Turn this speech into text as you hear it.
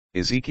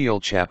Ezekiel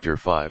chapter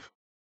 5.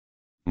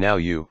 Now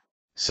you,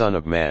 son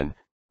of man,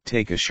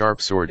 take a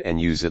sharp sword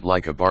and use it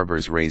like a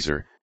barber's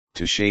razor,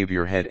 to shave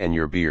your head and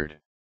your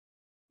beard.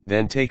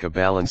 Then take a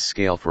balance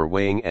scale for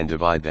weighing and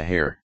divide the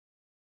hair.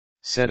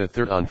 Set a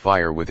third on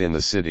fire within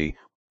the city.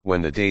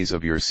 When the days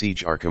of your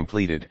siege are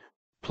completed,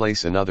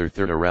 place another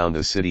third around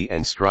the city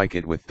and strike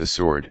it with the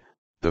sword,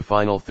 the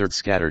final third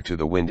scatter to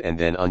the wind and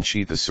then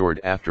unsheath the sword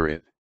after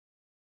it.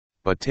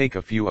 But take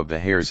a few of the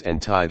hairs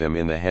and tie them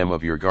in the hem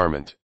of your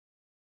garment.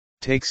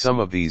 Take some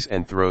of these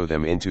and throw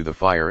them into the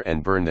fire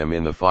and burn them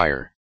in the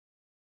fire.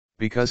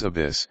 Because of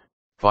this,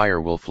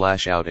 fire will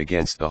flash out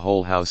against the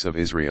whole house of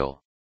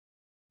Israel.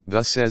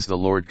 Thus says the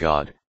Lord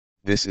God,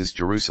 this is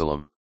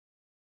Jerusalem.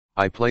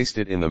 I placed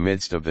it in the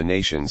midst of the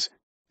nations,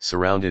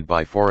 surrounded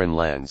by foreign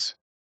lands.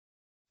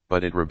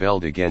 But it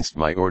rebelled against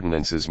my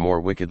ordinances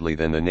more wickedly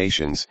than the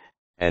nations,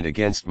 and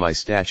against my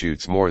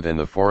statutes more than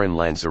the foreign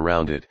lands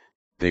around it.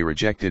 They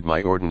rejected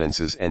my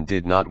ordinances and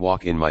did not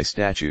walk in my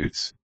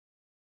statutes.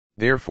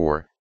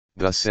 Therefore,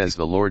 thus says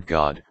the Lord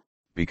God,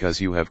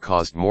 because you have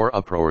caused more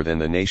uproar than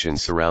the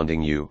nations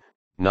surrounding you,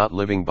 not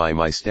living by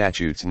my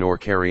statutes nor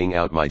carrying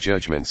out my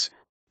judgments,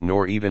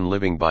 nor even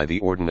living by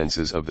the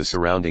ordinances of the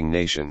surrounding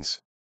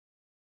nations.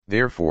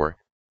 Therefore,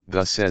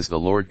 thus says the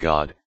Lord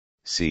God,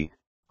 see,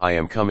 I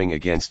am coming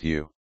against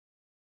you.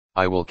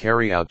 I will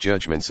carry out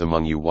judgments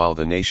among you while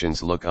the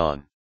nations look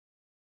on.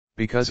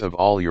 Because of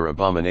all your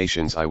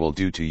abominations I will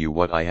do to you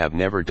what I have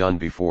never done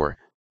before,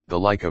 the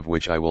like of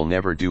which I will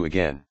never do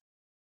again.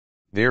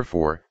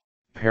 Therefore,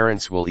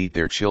 parents will eat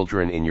their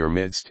children in your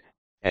midst,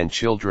 and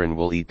children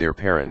will eat their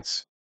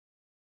parents.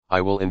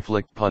 I will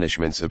inflict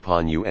punishments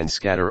upon you and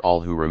scatter all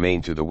who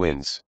remain to the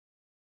winds.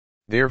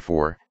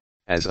 Therefore,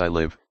 as I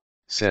live,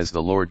 says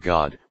the Lord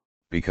God,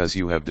 because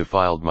you have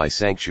defiled my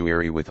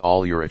sanctuary with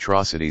all your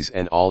atrocities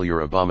and all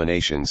your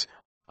abominations,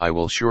 I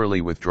will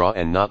surely withdraw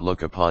and not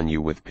look upon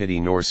you with pity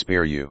nor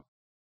spare you.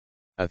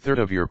 A third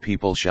of your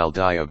people shall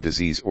die of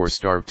disease or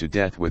starve to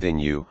death within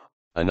you,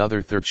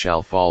 another third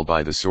shall fall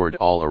by the sword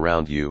all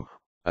around you,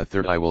 a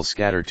third I will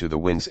scatter to the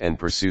winds and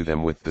pursue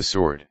them with the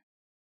sword.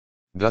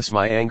 Thus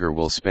my anger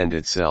will spend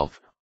itself,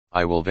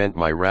 I will vent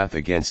my wrath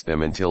against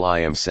them until I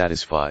am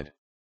satisfied.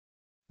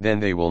 Then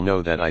they will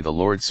know that I the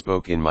Lord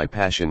spoke in my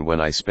passion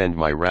when I spend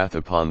my wrath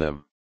upon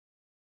them.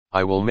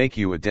 I will make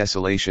you a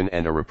desolation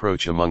and a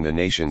reproach among the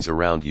nations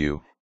around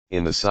you,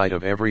 in the sight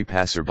of every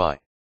passerby.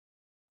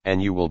 And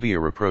you will be a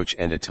reproach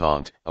and a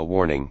taunt, a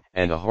warning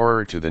and a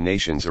horror to the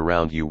nations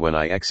around you when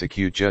I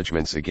execute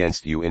judgments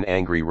against you in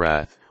angry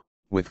wrath,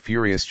 with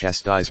furious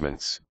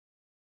chastisements.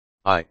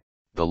 I,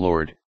 the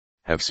Lord,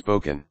 have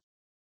spoken.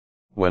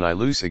 When I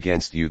loose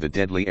against you the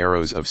deadly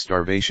arrows of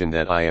starvation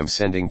that I am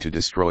sending to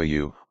destroy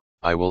you,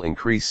 I will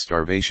increase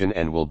starvation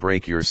and will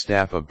break your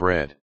staff of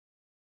bread.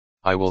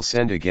 I will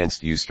send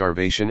against you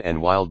starvation and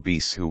wild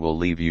beasts who will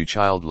leave you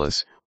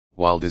childless,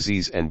 while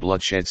disease and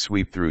bloodshed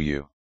sweep through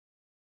you.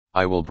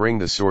 I will bring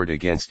the sword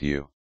against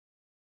you.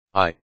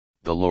 I,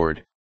 the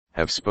Lord,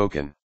 have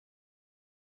spoken.